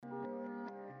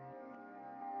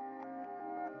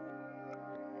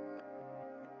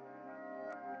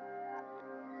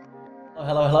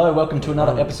Hello, hello. Welcome to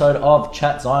another episode of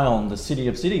Chat Zion, the city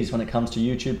of cities when it comes to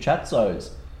YouTube chat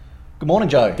zones. Good morning,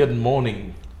 Joe. Good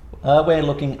morning. We're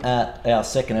looking at our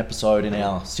second episode in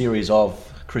our series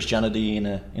of Christianity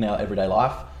in our everyday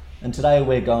life. And today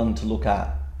we're going to look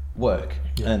at work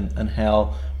and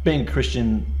how being a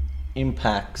Christian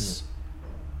impacts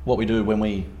what we do when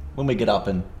we get up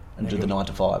and do the 9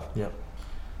 to 5. Yeah.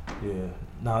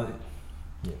 Now,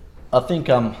 I think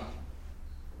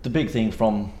the big thing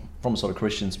from a sort of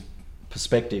Christian's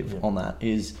perspective on that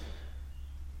is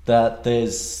that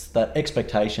there's that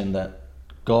expectation that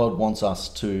God wants us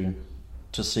to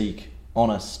seek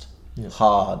honest,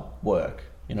 hard work.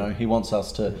 You know, He wants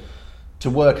us to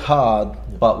work hard,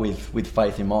 but with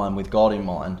faith in mind, with God in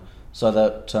mind, so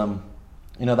that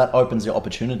that opens the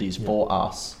opportunities for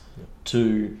us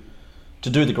to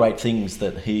do the great things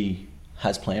that He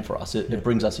has planned for us. It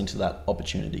brings us into that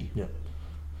opportunity.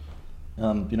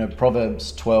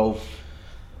 Proverbs 12,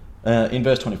 in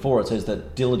verse 24, it says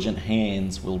that diligent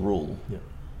hands will rule,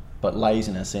 but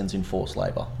laziness ends in forced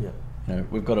labour.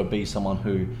 We've got to be someone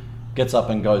who gets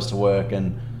up and goes to work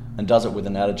and does it with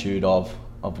an attitude of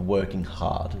working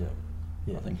hard.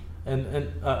 I think.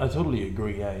 And I totally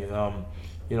agree.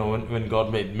 When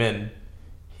God made men,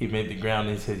 He made the ground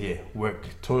and He said, work,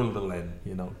 toil the land.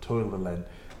 Toil the land.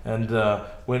 And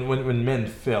when men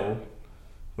fell.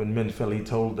 When men fell, He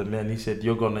told the men, He said,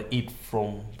 "You're gonna eat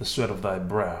from the sweat of thy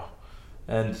brow,"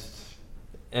 and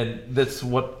that's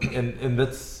what and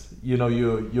that's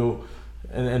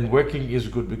and working is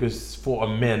good, because for a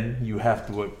man you have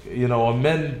to work. A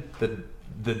man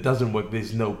that doesn't work,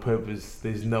 there's no purpose,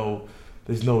 there's no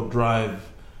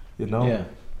drive. Yeah.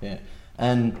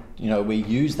 And we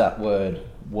use that word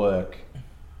work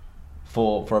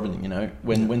for everything.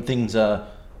 When things are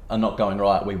not going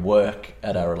right, we work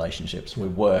at our relationships, we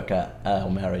work at our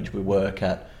marriage, we work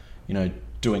at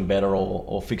doing better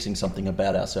or fixing something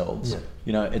about ourselves.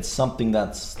 It's something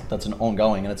that's an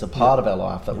ongoing, and it's a part of our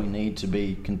life that we need to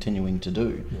be continuing to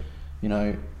do.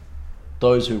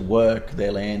 Those who work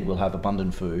their land will have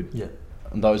abundant food,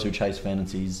 and those who chase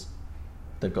fantasies,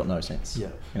 they've got no sense.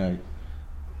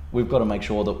 We've got to make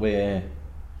sure that we're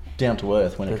down to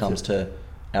earth when it comes to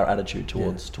our attitude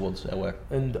towards our work.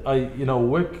 And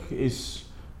work is,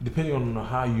 depending on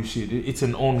how you see it, it's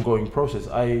an ongoing process.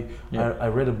 I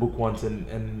read a book once,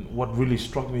 and what really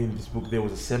struck me in this book, there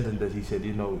was a sentence that he said.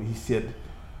 He said,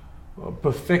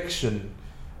 perfection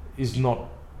is not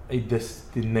a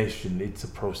destination, it's a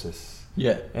process.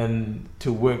 And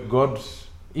to work, God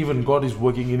is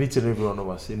working in each and every one of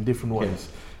us in different ways.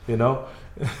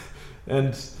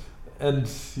 And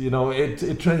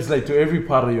it translates to every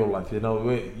part of your life.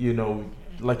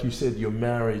 Like you said, your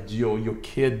marriage, your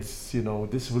kids.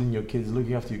 Disciplining your kids,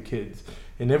 looking after your kids.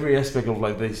 In every aspect of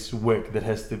life, there's work that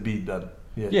has to be done.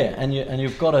 And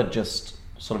you've got to just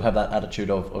sort of have that attitude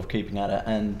of keeping at it.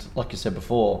 And like you said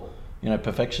before,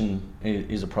 perfection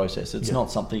is a process. It's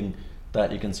not something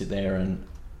that you can sit there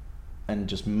and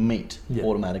just meet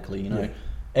automatically.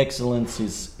 Excellence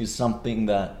is something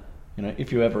that.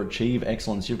 If you ever achieve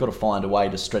excellence, you've got to find a way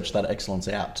to stretch that excellence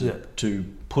out to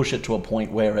push it to a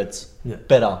point where it's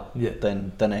better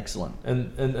than excellent.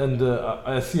 And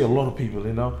I see a lot of people,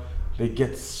 they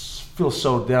feel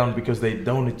so down because they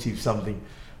don't achieve something,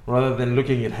 rather than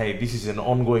looking at, hey, this is an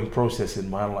ongoing process in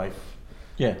my life.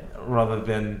 Rather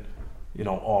than,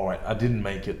 all right, I didn't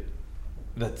make it.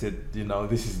 That's it.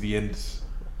 This is the end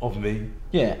of me.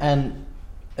 And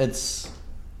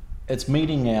it's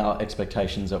meeting our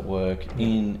expectations at work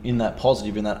in that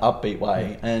positive, in that upbeat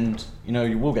way. And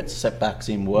you will get setbacks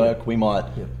in work. We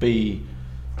might be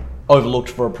overlooked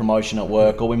for a promotion at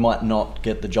work, or we might not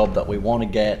get the job that we want to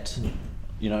get.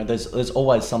 There's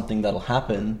always something that'll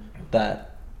happen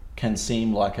that can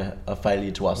seem like a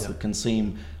failure to us, that can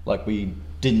seem like we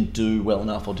didn't do well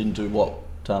enough or didn't do what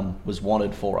was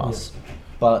wanted for us.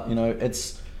 But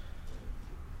it's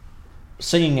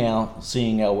seeing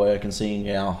our work and seeing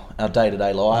our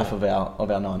day-to-day life of our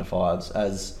 9 to 5s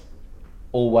as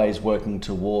always working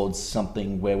towards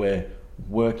something where we're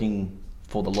working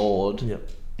for the Lord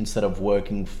instead of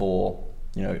working for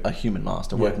a human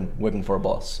master, working for a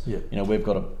boss. We've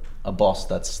got a boss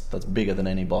that's bigger than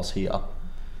any boss here.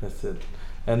 That's it.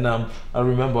 And I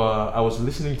remember I was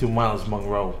listening to Miles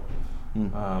Monroe.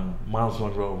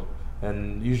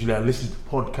 And usually I listen to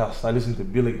podcasts, I listen to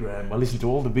Billy Graham, I listen to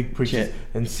all the big preachers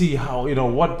and see how,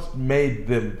 what made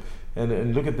them,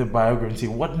 and look at the biography and see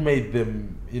what made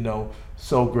them,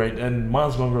 so great. And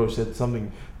Miles Monroe said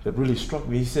something that really struck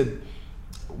me. He said,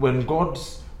 when God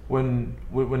in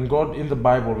the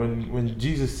Bible, when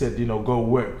Jesus said, go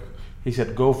work, He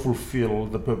said, go fulfill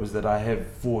the purpose that I have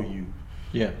for you.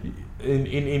 Yeah.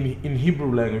 In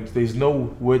Hebrew language, there's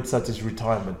no word such as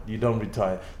retirement. You don't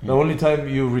retire. The only time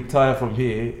you retire from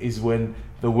here is when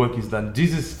the work is done.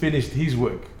 Jesus finished his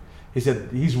work. He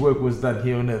said his work was done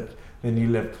here on earth, then he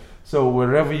left. So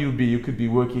wherever you be, you could be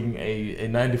working a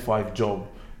 9-to-5 job.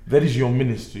 That is your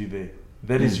ministry there.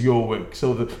 That is your work.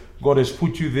 So God has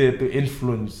put you there to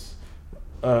influence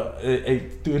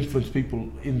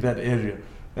people in that area,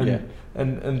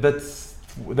 and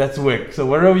that's work. So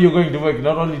wherever you're going to work,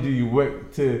 not only do you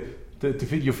work to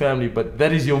feed your family, but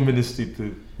that is your ministry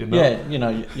too. You know? Yeah, you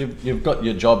know, you've got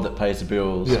your job that pays the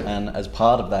bills, and as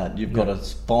part of that, you've got to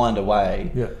find a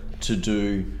way to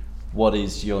do what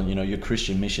is your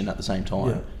Christian mission at the same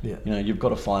time. You know, you've got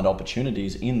to find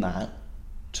opportunities in that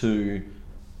to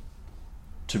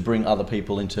bring other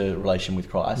people into relation with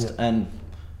Christ. And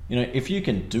you know, if you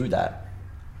can do that,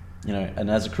 you know, and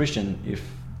as a Christian, if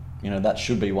you know, that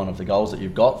should be one of the goals that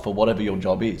you've got for whatever your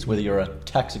job is, whether you're a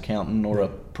tax accountant or a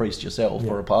priest yourself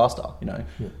or a pastor, you know,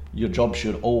 your job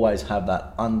should always have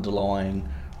that underlying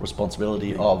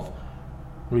responsibility of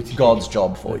God's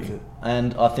job for you.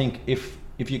 And I think if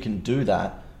you can do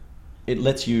that, it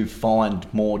lets you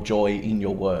find more joy in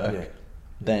your work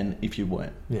than if you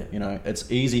weren't. You know,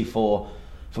 it's easy for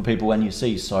people when you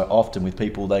see so often with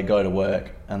people, they go to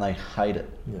work and they hate it.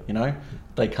 You know,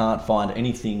 they can't find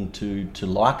anything to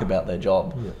like about their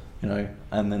job. You know,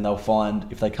 and then they'll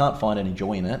find, if they can't find any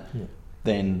joy in it,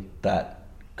 then that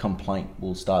complaint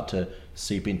will start to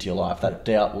seep into your life. That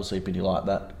doubt will seep into your life.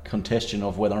 That contestation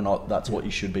of whether or not that's what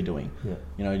you should be doing.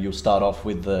 You know, you'll start off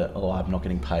with I'm not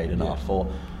getting paid enough,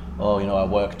 or you know, I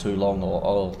work too long,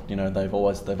 or you know,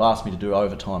 they've asked me to do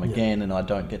overtime again, and I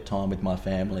don't get time with my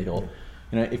family, or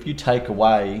you know, if you take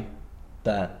away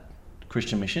that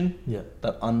Christian mission,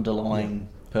 that underlying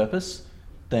purpose,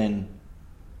 then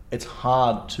it's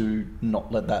hard to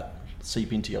not let that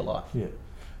seep into your life.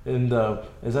 And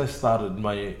as I started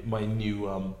my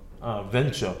new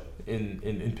venture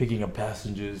in picking up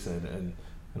passengers and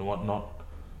whatnot,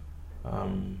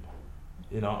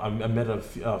 you know, I met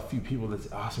a few people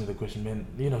that asked me the question, man,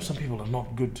 you know, some people are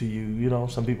not good to you, you know,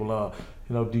 some people are,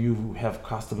 you know, do you have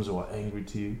customers who are angry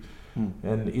to you?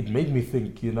 And it made me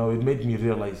think, you know, it made me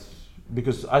realize,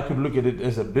 because I could look at it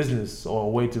as a business or a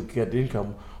way to get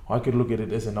income, or I could look at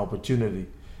it as an opportunity,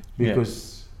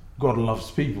 because God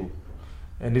loves people,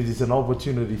 and it is an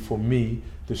opportunity for me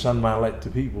to shine my light to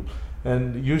people.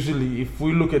 And usually if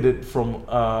we look at it from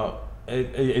a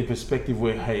perspective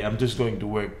where, hey, I'm just going to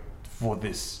work for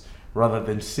this, rather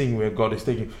than seeing where God is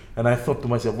taking. And I thought to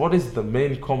myself, what is the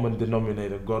main common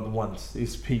denominator God wants?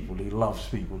 Is people. He loves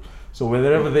people. So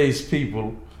wherever there is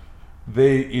people,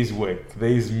 there is work, there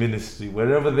is ministry.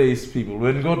 Wherever there is people.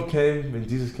 When God came, when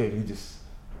Jesus came, he just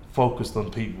focused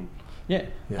on people.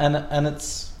 And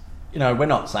it's, you know, we're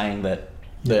not saying that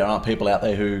there aren't people out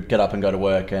there who get up and go to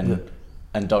work and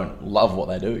don't love what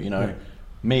they do. You know,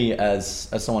 me as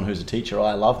someone who's a teacher,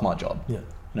 I love my job. You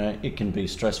know, it can be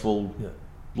stressful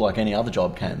like any other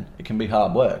job can. It can be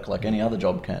hard work like any other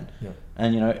job can.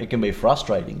 And, you know, it can be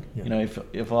frustrating. You know,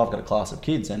 if I've got a class of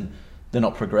kids and they're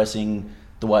not progressing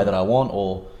the way that I want,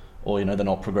 or you know, they're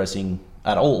not progressing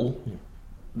at all,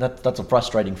 that's a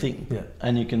frustrating thing.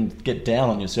 And you can get down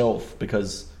on yourself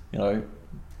because, you know,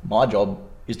 my job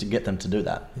is to get them to do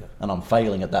that, and I'm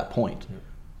failing at that point.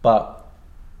 But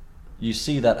you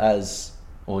see that as,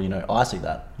 or you know, I see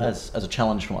that as a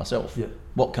challenge for myself.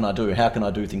 What can I do? How can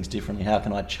I do things differently? How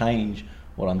can I change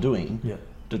what I'm doing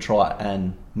to try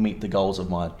and meet the goals of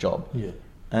my job?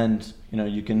 And you know,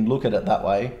 you can look at it that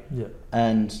way,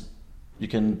 and you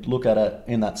can look at it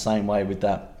in that same way with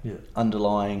that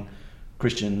underlying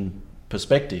Christian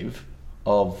perspective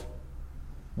of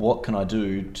what can I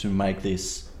do to make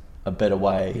this a better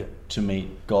way to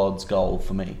meet God's goal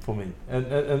for me.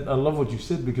 And I love what you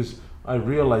said, because I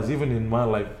realize even in my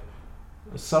life,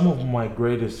 some of my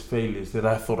greatest failures that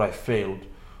I thought I failed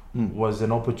was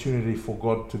an opportunity for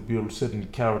God to build certain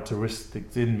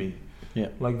characteristics in me.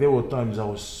 Like there were times I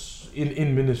was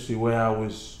in ministry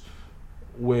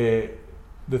where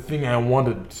the thing I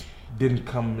wanted didn't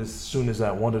come as soon as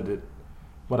I wanted it.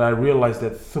 But I realized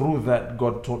that through that,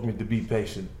 God taught me to be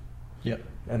patient.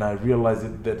 And I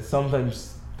realized that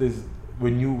sometimes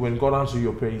when God answers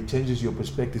your prayer, he changes your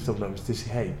perspective sometimes to say,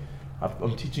 hey,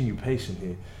 I'm teaching you patience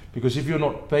here. Because if you're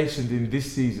not patient in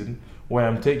this season, where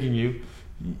I'm taking you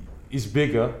is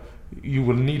bigger, you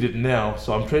will need it now.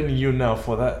 So I'm training you now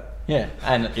for that.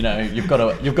 And you know, you've got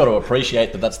to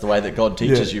appreciate that that's the way that God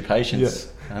teaches you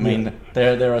patience. I mean,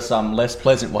 there are some less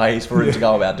pleasant ways for him to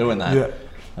go about doing that.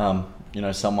 You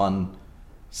know, someone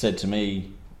said to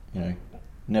me, you know,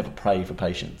 never pray for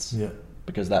patience.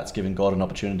 because that's giving God an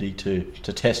opportunity to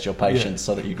test your patience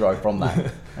so that you grow from that.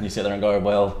 And you sit there and go,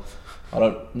 well,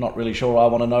 not really sure I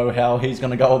want to know how he's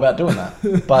going to go about doing that.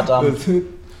 But,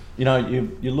 you know,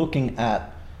 you're looking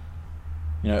at,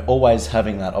 you know, always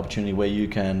having that opportunity where you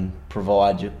can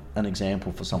provide an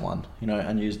example for someone, you know,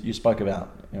 and you spoke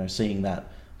about, you know, seeing that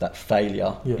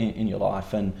failure in your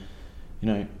life, and, you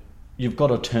know, you've got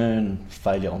to turn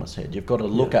failure on its head. You've got to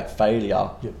look at failure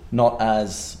not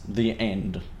as the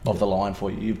end of the line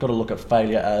for you. You've got to look at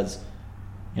failure as,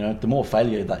 you know, the more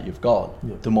failure that you've got,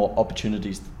 the more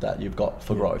opportunities that you've got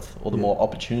for growth, or the more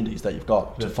opportunities that you've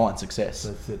got to find success.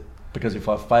 That's it. Because if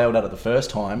I failed at it the first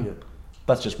time,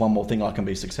 that's just one more thing I can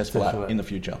be successful at in the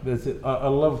future. That's it. I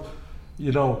love,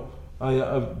 you know,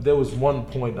 there was one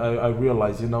point I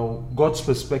realized, you know, God's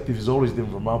perspective is always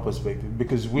different from our perspective,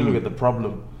 because we look at the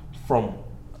problem from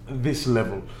this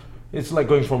level. It's like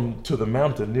going to the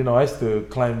mountain. You know, I used to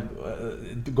climb,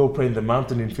 to go pray in the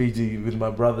mountain in Fiji with my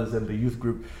brothers and the youth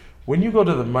group. When you go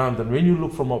to the mountain, when you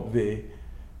look from up there,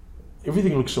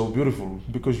 everything looks so beautiful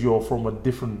because you're from a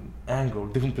different angle,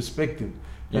 different perspective.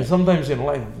 And sometimes in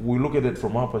life, we look at it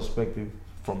from our perspective,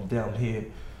 from down here,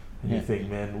 and you think,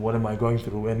 man, what am I going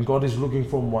through? And God is looking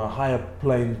from a higher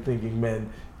plane, thinking, man,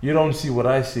 you don't see what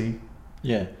I see.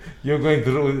 Yeah, you're going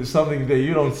through something that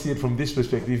you don't see it from this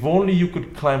perspective. If only you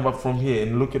could climb up from here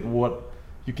and look at what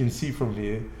you can see from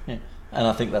here. Yeah, and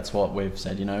I think that's what we've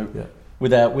said. You know,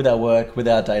 with our work, with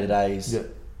our day-to-days,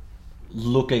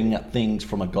 looking at things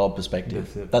from a God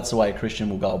perspective. That's the way a Christian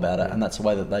will go about it, and that's the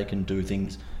way that they can do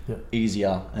things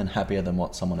easier and happier than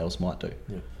what someone else might do.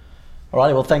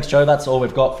 Alrighty, well, thanks, Joe. That's all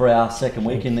we've got for our second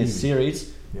week in this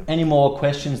series. Any more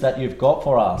questions that you've got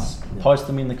for us? Post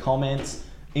them in the comments.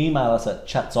 Email us at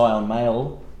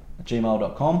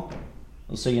chatzionmail@gmail.com.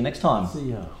 We'll see you next time.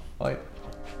 See ya. Bye.